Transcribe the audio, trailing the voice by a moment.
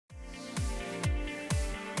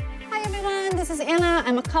this is Anna.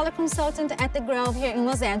 I'm a color consultant at The Grove here in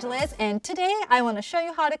Los Angeles, and today I want to show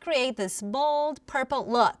you how to create this bold purple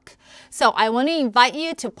look. So I want to invite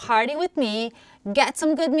you to party with me, get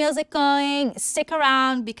some good music going, stick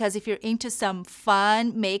around, because if you're into some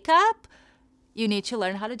fun makeup, you need to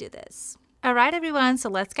learn how to do this. Alright everyone, so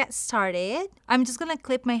let's get started. I'm just gonna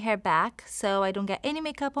clip my hair back so I don't get any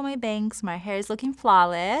makeup on my bangs. My hair is looking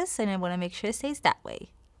flawless and I want to make sure it stays that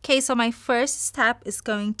way. Okay, so my first step is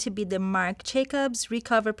going to be the Marc Jacobs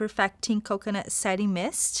Recover Perfecting Coconut Setting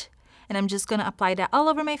Mist. And I'm just gonna apply that all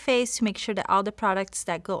over my face to make sure that all the products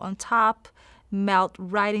that go on top melt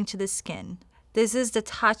right into the skin. This is the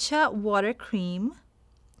Tatcha Water Cream,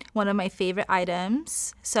 one of my favorite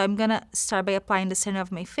items. So I'm gonna start by applying the center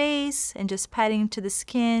of my face and just patting into the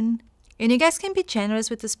skin. And you guys can be generous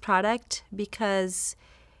with this product because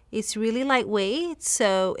it's really lightweight,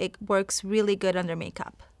 so it works really good under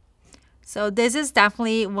makeup. So this is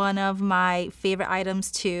definitely one of my favorite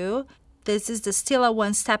items too. This is the Stila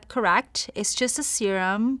One Step Correct. It's just a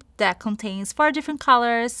serum that contains 4 different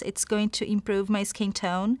colors. It's going to improve my skin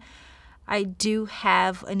tone. I do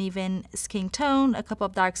have an even skin tone, a couple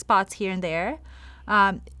of dark spots here and there.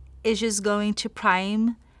 It's just going to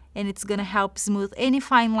prime and it's going to help smooth any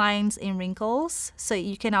fine lines and wrinkles. So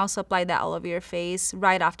you can also apply that all over your face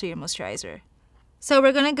right after your moisturizer. So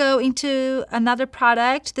we're going to go into another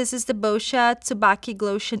product. This is the Boscia Tsubaki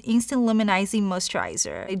Glotion Instant Luminizing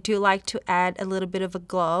Moisturizer. I do like to add a little bit of a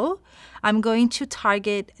glow. I'm going to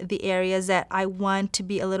target the areas that I want to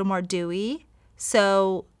be a little more dewy.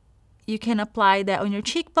 So you can apply that on your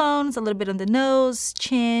cheekbones, a little bit on the nose,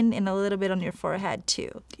 chin, and a little bit on your forehead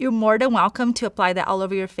too. You're more than welcome to apply that all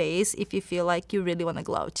over your face if you feel like you really want to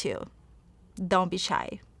glow too. Don't be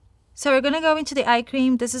shy. So we're going to go into the eye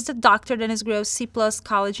cream. This is the Dr. Dennis Gross C+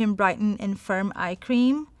 Collagen Brighten and Firm Eye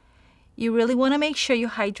Cream. You really want to make sure you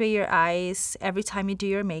hydrate your eyes every time you do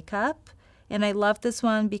your makeup. And I love this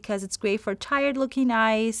one because it's great for tired looking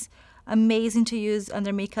eyes. Amazing to use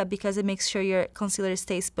under makeup because it makes sure your concealer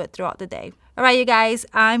stays put throughout the day. Alright you guys,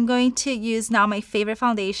 I'm going to use now my favorite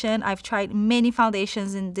foundation. I've tried many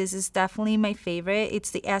foundations and this is definitely my favorite. It's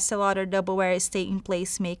the Estee Lauder Double Wear Stay in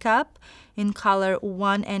Place Makeup in color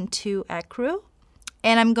 1 and 2 Ecru.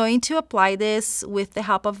 And I'm going to apply this with the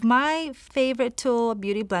help of my favorite tool,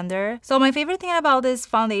 Beauty Blender. So my favorite thing about this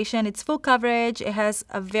foundation, it's full coverage. It has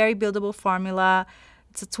a very buildable formula.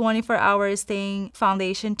 It's a 24-hour staying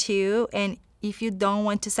foundation too, and if you don't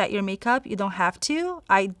want to set your makeup, you don't have to.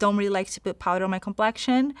 I don't really like to put powder on my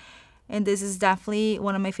complexion, and this is definitely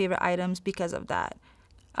one of my favorite items because of that.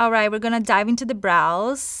 Alright, we're gonna dive into the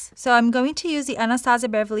brows. So I'm going to use the Anastasia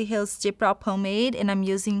Beverly Hills Dip Brow Pomade, and I'm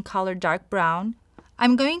using color dark brown.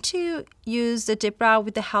 I'm going to use the dip brow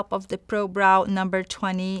with the help of the Pro Brow number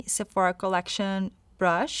 20 Sephora Collection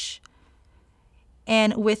brush.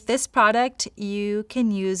 And with this product, you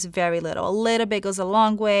can use very little. A little bit goes a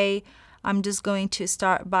long way. I'm just going to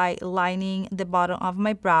start by lining the bottom of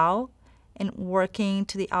my brow and working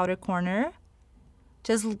to the outer corner.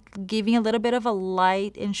 Just giving a little bit of a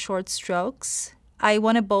light and short strokes. I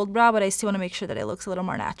want a bold brow, but I still want to make sure that it looks a little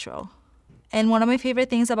more natural. And one of my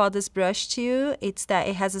favorite things about this brush too, it's that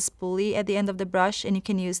it has a spoolie at the end of the brush and you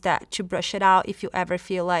can use that to brush it out if you ever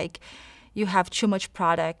feel like you have too much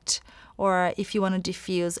product or if you want to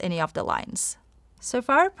diffuse any of the lines. So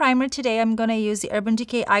for our primer today, I'm going to use the Urban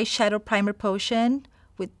Decay Eyeshadow Primer Potion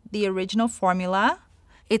with the original formula.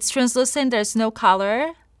 It's translucent, there's no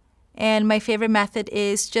color. And my favorite method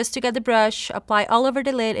is just to get the brush, apply all over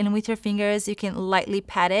the lid, and with your fingers, you can lightly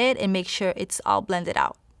pat it and make sure it's all blended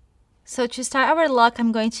out. So to start our look,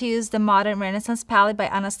 I'm going to use the Modern Renaissance palette by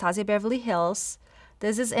Anastasia Beverly Hills.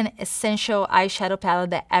 This is an essential eyeshadow palette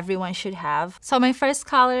that everyone should have. So my first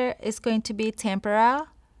color is going to be Tempera.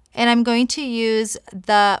 And I'm going to use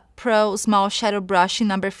the Pro Small Shadow Brush in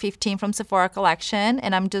number 15 from Sephora Collection.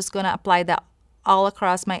 And I'm just going to apply that all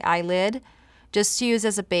across my eyelid, just to use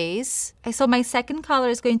as a base. So my second color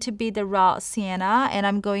is going to be the Raw Sienna. And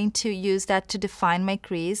I'm going to use that to define my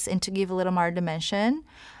crease and to give a little more dimension.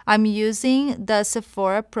 I'm using the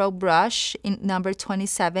Sephora Pro Brush in number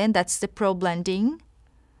 27. That's the Pro Blending.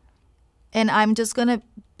 And I'm just going to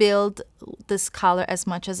build this color as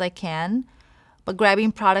much as I can, but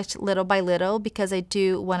grabbing product little by little because I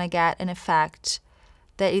do want to get an effect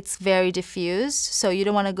that it's very diffused. So you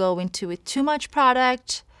don't want to go into with too much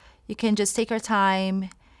product. You can just take your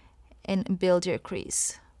time and build your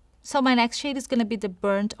crease. So my next shade is going to be the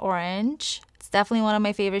Burnt Orange. It's definitely one of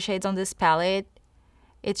my favorite shades on this palette.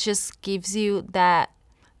 It just gives you that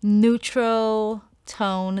neutral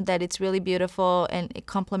tone that it's really beautiful and it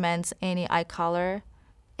complements any eye color.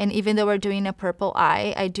 And even though we're doing a purple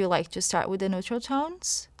eye, I do like to start with the neutral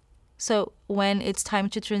tones. So when it's time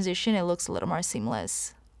to transition, it looks a little more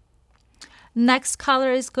seamless. Next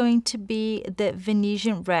color is going to be the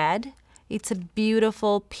Venetian Red. It's a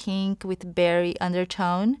beautiful pink with berry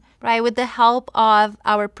undertone. Right, with the help of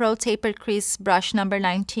our Pro Tapered Crease brush number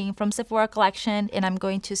 19 from Sephora collection, and I'm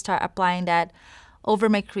going to start applying that over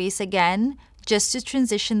my crease again, just to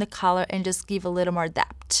transition the color and just give a little more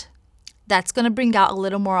depth. That's going to bring out a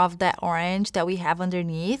little more of that orange that we have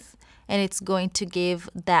underneath, and it's going to give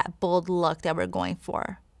that bold look that we're going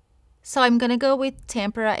for. So I'm going to go with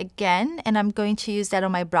Tempera again, and I'm going to use that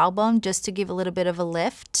on my brow bone just to give a little bit of a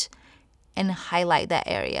lift and highlight that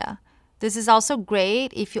area. This is also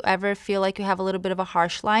great if you ever feel like you have a little bit of a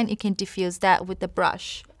harsh line. You can diffuse that with the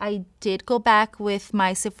brush. I did go back with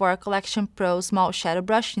my Sephora Collection Pro Small Shadow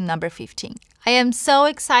Brush in number 15. I am so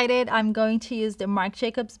excited. I'm going to use the Marc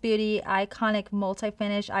Jacobs Beauty Iconic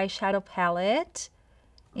Multi-Finish Eyeshadow Palette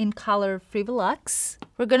in color Frivolux.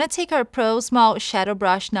 We're going to take our Pro Small Shadow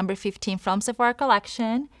Brush number 15 from Sephora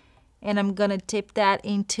Collection, and I'm going to dip that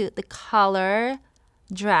into the color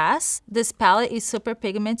Dress. This palette is super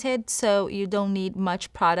pigmented, so you don't need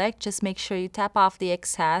much product. Just make sure you tap off the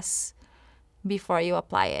excess before you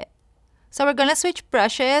apply it. So we're going to switch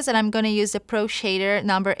brushes, and I'm going to use the Pro Shader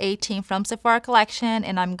number 18 from Sephora Collection,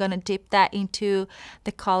 and I'm going to dip that into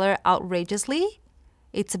the color Outrageously.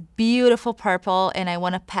 It's a beautiful purple, and I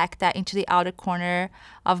want to pack that into the outer corner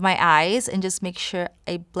of my eyes and just make sure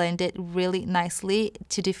I blend it really nicely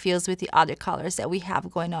to diffuse with the other colors that we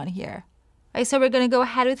have going on here. Alright, so we're going to go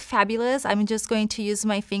ahead with Fabulous. I'm just going to use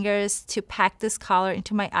my fingers to pack this color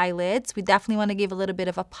into my eyelids. We definitely want to give a little bit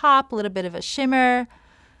of a pop, a little bit of a shimmer.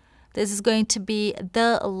 This is going to be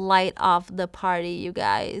the light of the party, you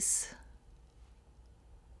guys.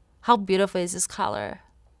 How beautiful is this color?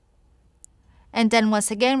 And then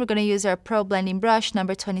once again, we're going to use our Pro Blending Brush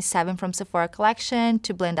number 27 from Sephora Collection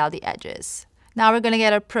to blend out the edges. Now we're going to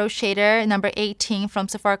get our Pro Shader number 18 from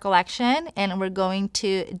Sephora Collection, and we're going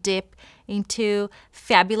to dip into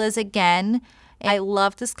Fabulous again. I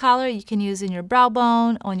love this color. You can use in your brow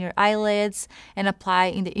bone, on your eyelids, and apply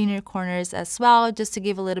in the inner corners as well, just to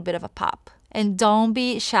give a little bit of a pop. And don't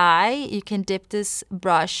be shy. You can dip this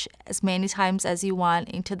brush as many times as you want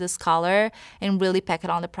into this color and really pack it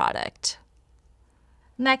on the product.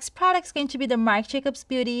 Next product is going to be the Marc Jacobs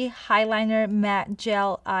Beauty Highliner Matte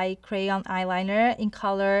Gel Eye Crayon Eyeliner in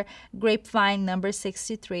color Grapevine number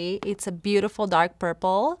 63. It's a beautiful dark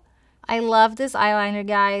purple. I love this eyeliner,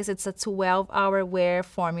 guys. It's a 12-hour wear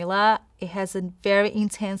formula. It has a very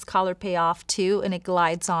intense color payoff too, and it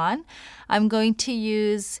glides on. I'm going to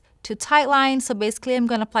use 2 tight lines. So basically, I'm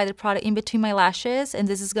going to apply the product in between my lashes, and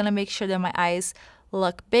this is going to make sure that my eyes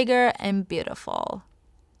look bigger and beautiful.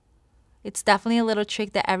 It's definitely a little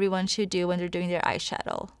trick that everyone should do when they're doing their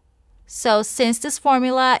eyeshadow. So since this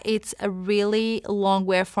formula, it's a really long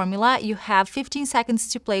wear formula, you have 15 seconds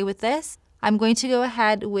to play with this. I'm going to go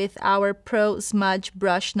ahead with our Pro Smudge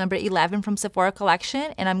Brush number 11 from Sephora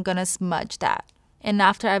Collection, and I'm going to smudge that. And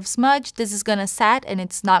after I've smudged, this is going to set and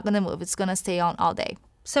it's not going to move. It's going to stay on all day.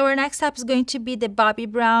 So our next step is going to be the Bobbi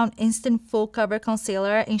Brown Instant Full Cover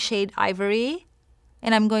Concealer in shade Ivory.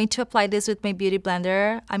 And I'm going to apply this with my Beauty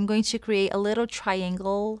Blender. I'm going to create a little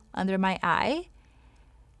triangle under my eye.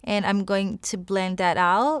 And I'm going to blend that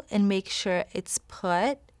out and make sure it's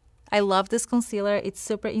put. I love this concealer. It's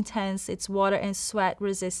super intense. It's water and sweat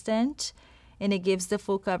resistant. And it gives the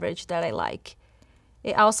full coverage that I like.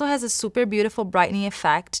 It also has a super beautiful brightening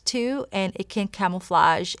effect too. And it can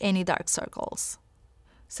camouflage any dark circles.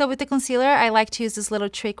 So with the concealer, I like to use this little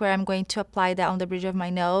trick where I'm going to apply that on the bridge of my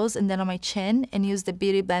nose and then on my chin and use the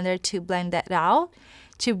Beauty Blender to blend that out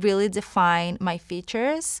to really define my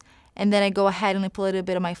features. And then I go ahead and put a little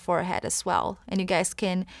bit on my forehead as well. And you guys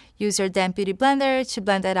can use your damp Beauty Blender to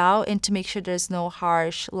blend that out and to make sure there's no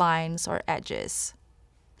harsh lines or edges.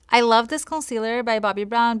 I love this concealer by Bobbi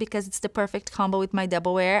Brown because it's the perfect combo with my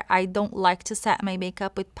double wear. I don't like to set my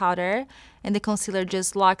makeup with powder, and the concealer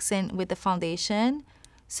just locks in with the foundation.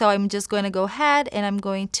 So I'm just going to go ahead and I'm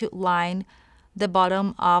going to line the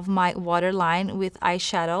bottom of my waterline with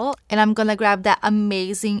eyeshadow. And I'm going to grab that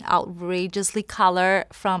amazing, outrageously color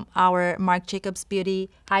from our Marc Jacobs Beauty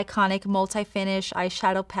Iconic Multi-Finish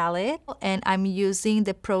Eyeshadow Palette. And I'm using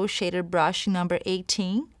the Pro Shader Brush number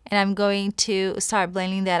 18. And I'm going to start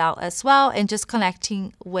blending that out as well and just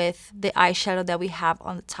connecting with the eyeshadow that we have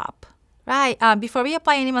on the top. Right, before we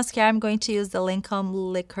apply any mascara, I'm going to use the Lancome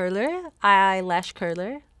Lip Curler, Eyelash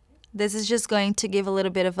Curler. This is just going to give a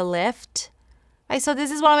little bit of a lift. Alright, so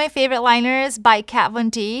this is one of my favorite liners by Kat Von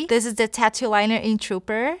D. This is the tattoo liner in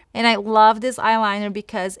Trooper. And I love this eyeliner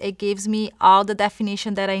because it gives me all the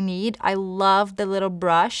definition that I need. I love the little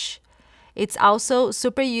brush. It's also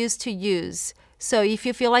super easy to use. So if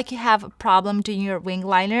you feel like you have a problem doing your wing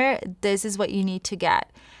liner, this is what you need to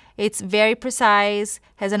get. It's very precise,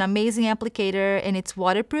 has an amazing applicator, and it's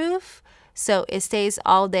waterproof. So it stays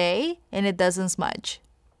all day and it doesn't smudge.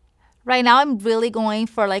 Right now, I'm really going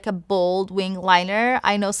for like a bold wing liner.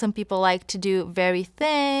 I know some people like to do very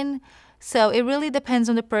thin. So it really depends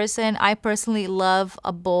on the person. I personally love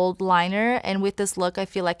a bold liner. And with this look, I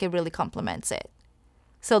feel like it really complements it.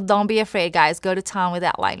 So don't be afraid, guys. Go to town with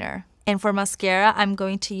that liner. And for mascara, I'm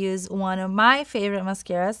going to use one of my favorite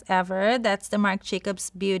mascaras ever. That's the Marc Jacobs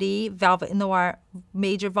Beauty Velvet Noir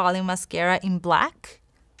Major Volume Mascara in black.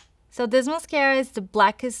 So this mascara is the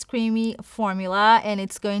Blackest Creamy formula, and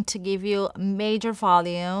it's going to give you major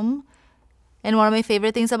volume. And one of my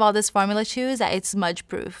favorite things about this formula too is that it's smudge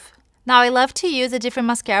proof. Now I love to use a different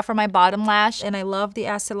mascara for my bottom lash, and I love the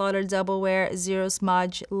Estee Lauder Double Wear Zero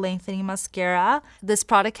Smudge Lengthening Mascara. This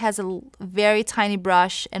product has a very tiny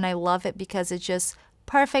brush, and I love it because it's just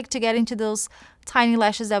perfect to get into those tiny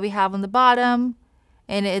lashes that we have on the bottom.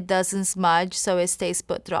 And it doesn't smudge, so it stays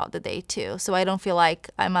put throughout the day too. So I don't feel like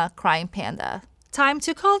I'm a crying panda. Time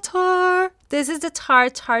to contour! This is the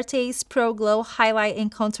Tarte's Pro Glow Highlight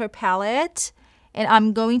and Contour Palette. And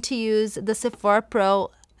I'm going to use the Sephora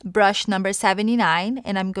Pro brush number 79.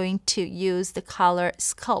 And I'm going to use the color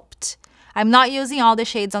Sculpt. I'm not using all the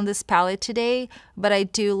shades on this palette today, but I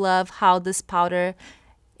do love how this powder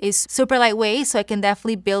is super lightweight, so I can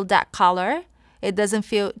definitely build that color. It doesn't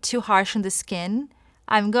feel too harsh on the skin.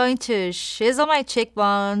 I'm going to chisel my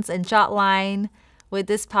cheekbones and jawline with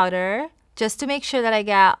this powder just to make sure that I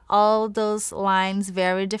get all those lines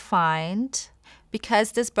very defined.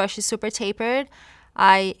 Because this brush is super tapered,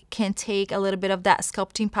 I can take a little bit of that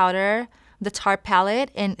sculpting powder, the Tarte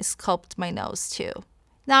palette, and sculpt my nose too.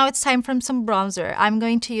 Now it's time for some bronzer. I'm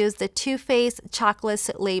going to use the Too Faced Chocolate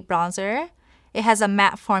Soleil Bronzer. It has a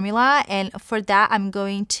matte formula, and for that, I'm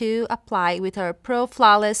going to apply with our Pro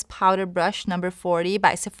Flawless Powder Brush number 40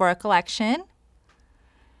 by Sephora Collection.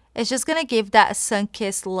 It's just going to give that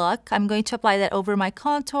sun-kissed look. I'm going to apply that over my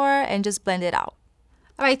contour and just blend it out.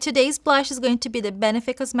 Alright, today's blush is going to be the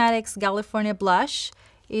Benefit Cosmetics California Blush.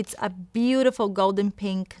 It's a beautiful golden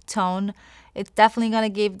pink tone. It's definitely going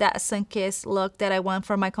to give that sun-kissed look that I want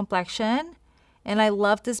for my complexion. And I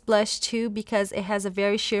love this blush too because it has a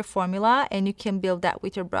very sheer formula and you can build that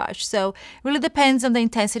with your brush. So it really depends on the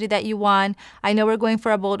intensity that you want. I know we're going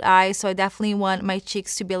for a bold eye, so I definitely want my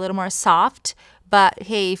cheeks to be a little more soft. But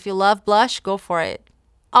hey, if you love blush, go for it.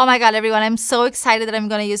 Oh my god, everyone, I'm so excited that I'm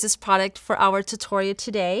going to use this product for our tutorial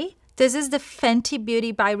today. This is the Fenty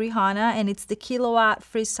Beauty by Rihanna, and it's the Kilowatt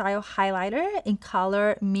Freestyle Highlighter in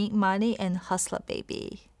color Mint Money and Hustler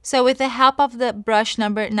Baby. So with the help of the brush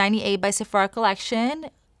number 98 by Sephora Collection,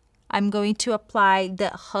 I'm going to apply the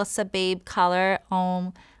Hustler Babe color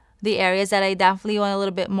on the areas that I definitely want a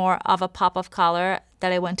little bit more of a pop of color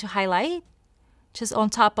that I want to highlight. Just on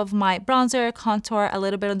top of my bronzer, contour, a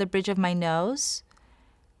little bit on the bridge of my nose,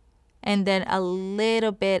 and then a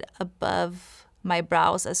little bit above my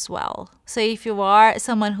brows as well. So if you are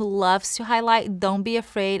someone who loves to highlight, don't be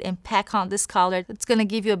afraid and pack on this color. It's going to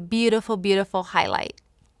give you a beautiful, beautiful highlight.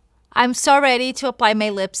 I'm so ready to apply my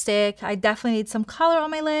lipstick. I definitely need some color on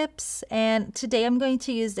my lips. And today I'm going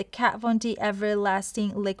to use the Kat Von D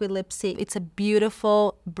Everlasting Liquid Lipstick. It's a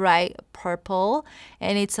beautiful, bright purple,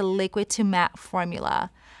 and it's a liquid to matte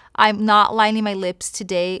formula. I'm not lining my lips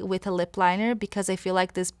today with a lip liner because I feel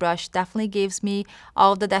like this brush definitely gives me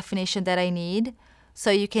all the definition that I need.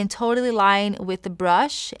 So you can totally line with the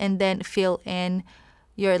brush and then fill in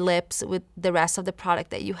your lips with the rest of the product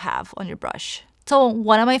that you have on your brush. So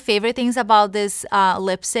one of my favorite things about this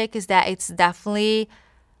lipstick is that it's definitely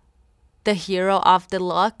the hero of the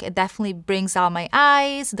look. It definitely brings out my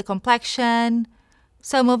eyes, the complexion.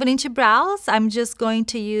 So moving into brows, I'm just going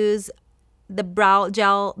to use the Brow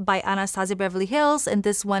Gel by Anastasia Beverly Hills, and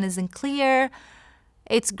this one is in clear.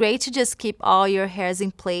 It's great to just keep all your hairs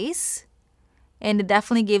in place, and it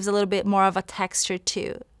definitely gives a little bit more of a texture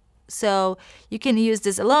too. So you can use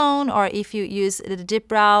this alone, or if you use the Dip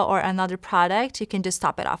Brow or another product, you can just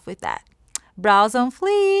top it off with that. Brows on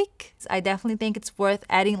fleek. I definitely think it's worth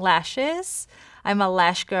adding lashes. I'm a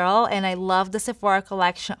lash girl, and I love the Sephora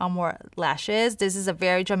Collection on more lashes. This is a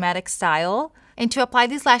very dramatic style. And to apply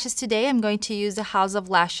these lashes today, I'm going to use the House of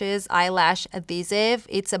Lashes Eyelash Adhesive.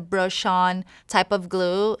 It's a brush-on type of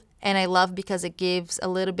glue, and I love because it gives a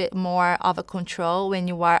little bit more of a control when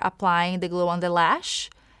you are applying the glue on the lash.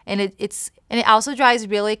 And it also dries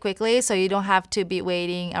really quickly, so you don't have to be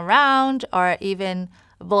waiting around or even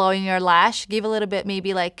blowing your lash. Give a little bit,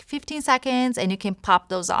 maybe like 15 seconds, and you can pop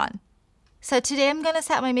those on. So today I'm going to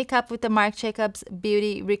set my makeup with the Marc Jacobs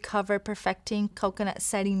Beauty Recover Perfecting Coconut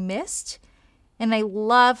Setting Mist. And I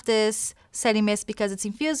love this setting mist because it's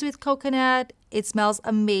infused with coconut. It smells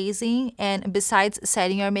amazing. And besides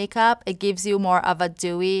setting your makeup, it gives you more of a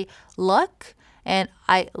dewy look. And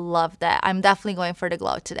I love that. I'm definitely going for the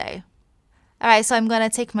glow today. All right, so I'm going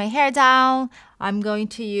to take my hair down. I'm going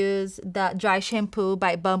to use the dry shampoo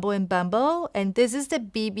by Bumble & Bumble. And this is the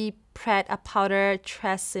BB Pret A Powder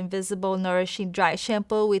Tress Invisible Nourishing Dry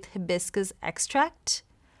Shampoo with hibiscus extract.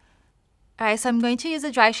 All right, so I'm going to use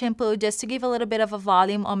a dry shampoo just to give a little bit of a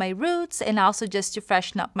volume on my roots and also just to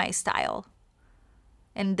freshen up my style.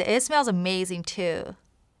 And it smells amazing too.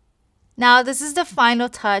 Now, this is the final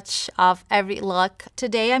touch of every look.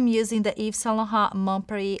 Today, I'm using the Yves Saint Laurent Mon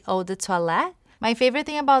Paris Eau de Toilette. My favorite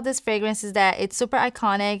thing about this fragrance is that it's super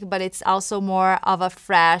iconic, but it's also more of a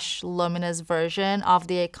fresh, luminous version of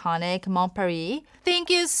the iconic Mon Paris. Thank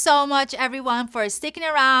you so much, everyone, for sticking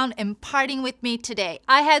around and partying with me today.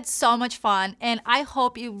 I had so much fun, and I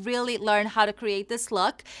hope you really learned how to create this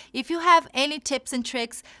look. If you have any tips and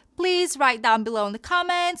tricks, please write down below in the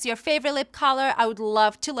comments your favorite lip color. I would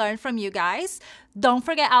love to learn from you guys. Don't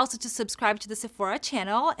forget also to subscribe to the Sephora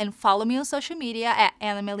channel and follow me on social media at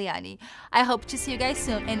Anna Meliani. I hope to see you guys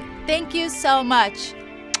soon, and thank you so much.